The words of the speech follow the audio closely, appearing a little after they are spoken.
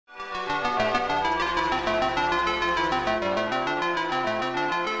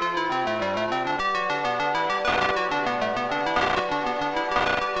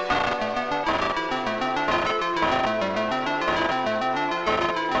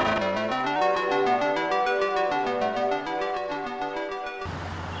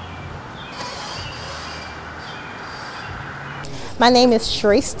My name is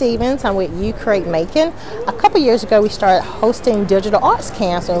Sheree Stevens. I'm with You Create Macon. A couple years ago we started hosting digital arts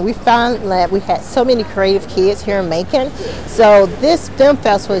camps, and we found that we had so many creative kids here in Macon. So this film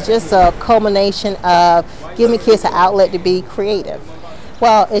festival is just a culmination of giving kids an outlet to be creative.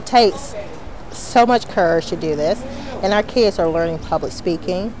 Well, it takes so much courage to do this, and our kids are learning public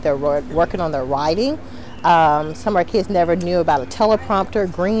speaking. They're working on their writing. Some of our kids never knew about a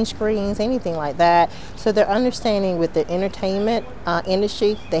teleprompter, green screens, anything like that. So they're understanding with the entertainment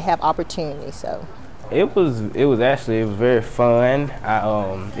industry, they have opportunities. So it was very fun.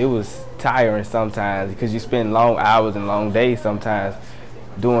 It was tiring sometimes because you spend long hours and long days sometimes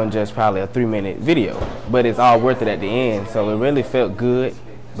doing just probably a 3-minute video, but it's all worth it at the end. So it really felt good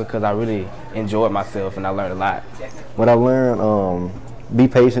because I really enjoyed myself and I learned a lot. What I learned, be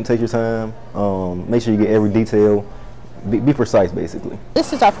patient, take your time, make sure you get every detail, be precise basically.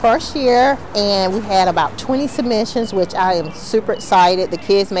 This is our first year and we had about 20 submissions, which I am super excited. The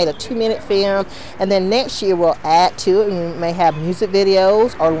kids made a 2-minute film, and then next year we'll add to it. We may have music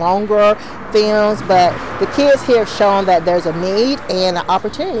videos or longer films, but the kids here have shown that there's a need and an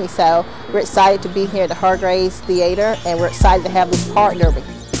opportunity. So we're excited to be here at the Hargraves Theater, and we're excited to have this partner.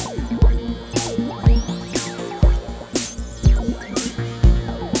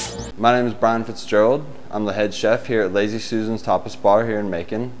 My name is Brian Fitzgerald. I'm the head chef here at Lazy Susan's Tapas Bar here in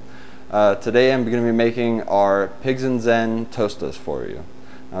Macon. Today I'm going to be making our Pigs and Zen tostas for you.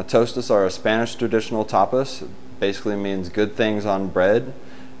 Now, tostas are a Spanish traditional tapas. It basically means good things on bread,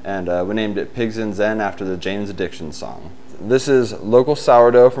 and we named it Pigs and Zen after the Jane's Addiction song. This is local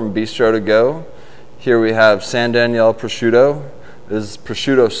sourdough from Bistro to Go. Here we have San Daniele prosciutto. This is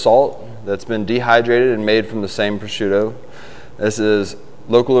prosciutto salt that's been dehydrated and made from the same prosciutto. This is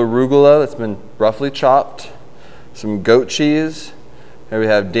local arugula that's been roughly chopped, some goat cheese. Here we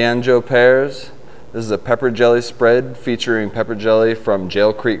have D'Angelo pears. This is a pepper jelly spread featuring pepper jelly from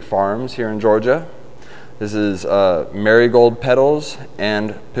Jail Creek Farms here in Georgia. This is marigold petals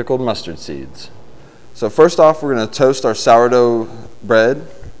and pickled mustard seeds. So first off, we're going to toast our sourdough bread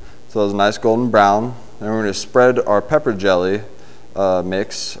so it's nice golden brown. Then we're going to spread our pepper jelly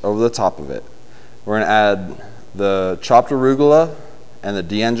mix over the top of it. We're going to add the chopped arugula, and the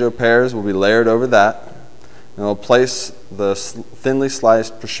D'Angelo pears will be layered over that. And we'll place the thinly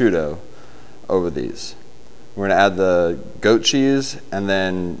sliced prosciutto over these. We're going to add the goat cheese and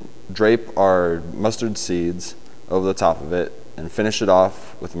then drape our mustard seeds over the top of it and finish it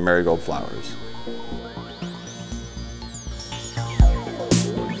off with marigold flowers.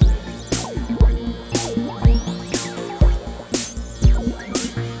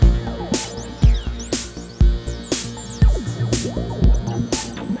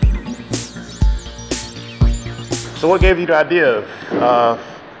 So what gave you the idea of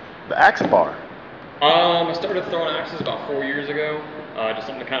the axe bar? I started throwing axes about 4 years ago. Just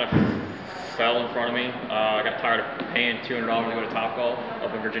something that kind of fell in front of me. I got tired of paying $200 to go to Topgolf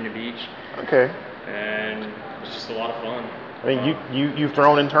up in Virginia Beach. Okay. And it's just a lot of fun. I mean, you've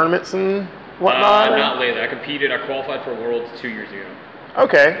thrown in tournaments and whatnot? Not lately. I competed. I qualified for Worlds 2 years ago.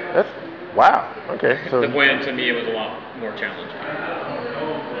 Okay. That's wow. Okay. So the win to me, it was a lot more challenging.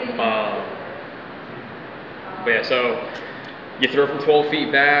 But yeah, so you throw from 12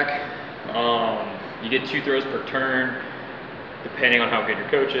 feet back. You get 2 throws per turn, depending on how good your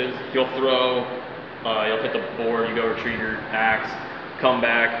coach is. You'll throw, you'll hit the board, you go retrieve your axe, come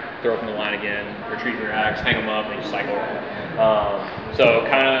back, throw from the line again, retrieve your axe, hang them up, and you cycle. So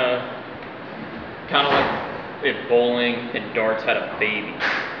kind of like if bowling and darts had a baby.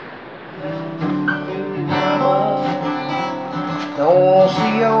 Don't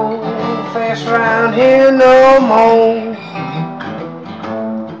see old fast round here no more.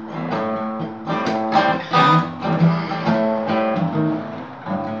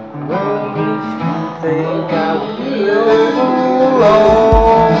 Well, if you think I will fool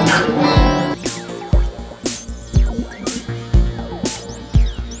on.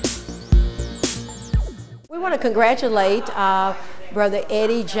 We want to congratulate Brother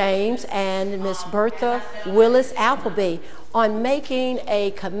Eddie James and Miss Bertha Willis Appleby on making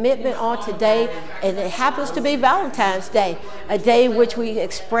a commitment on today, and it happens to be Valentine's Day, a day in which we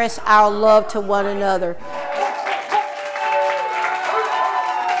express our love to one another.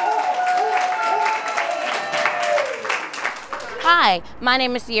 Hi, Hi, my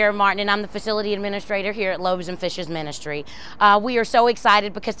name is Sierra Martin, and I'm the facility administrator here at Loaves and Fishes Ministry. We are so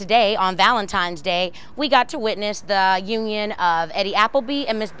excited because today, on Valentine's Day, we got to witness the union of Eddie Appleby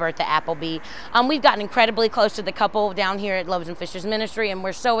and Miss Bertha Appleby. We've gotten incredibly close to the couple down here at Loaves and Fishes Ministry, and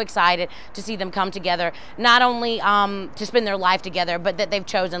we're so excited to see them come together, not only to spend their life together, but that they've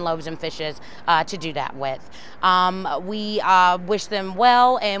chosen Loaves and Fishes to do that with. We wish them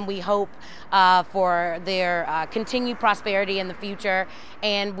well, and we hope for their continued prosperity in the future,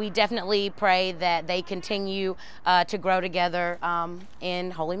 and we definitely pray that they continue to grow together in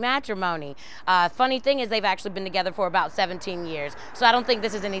holy matrimony. Funny thing is, they've actually been together for about 17 years, so I don't think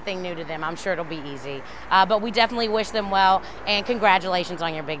this is anything new to them. I'm sure it'll be easy, but we definitely wish them well, and congratulations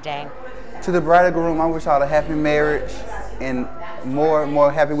on your big day. To the bride and groom, I wish y'all a happy marriage and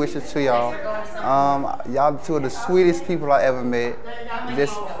more happy wishes to y'all. Y'all two of the sweetest people I ever met.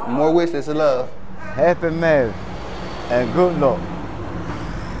 Just more wishes of love. Happy marriage and good luck.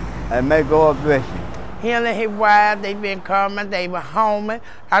 And may God bless you. Him and his wife, they been coming, they were home.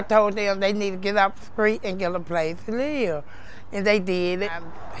 I told them they need to get off the street and get a place to live. And they did it.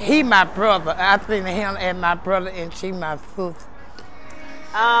 He my brother. I seen him as my brother and she my sister.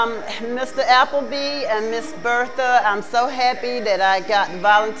 Mr. Appleby and Miss Bertha, I'm so happy that I got to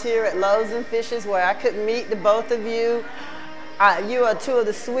volunteer at Loaves and Fishes where I could meet the both of you. You are two of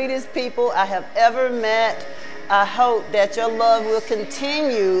the sweetest people I have ever met. I hope that your love will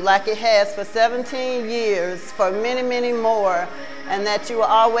continue like it has for 17 years, for many, many more, and that you will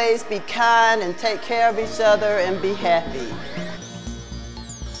always be kind and take care of each other and be happy.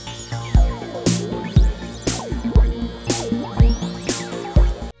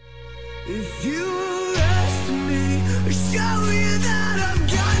 If you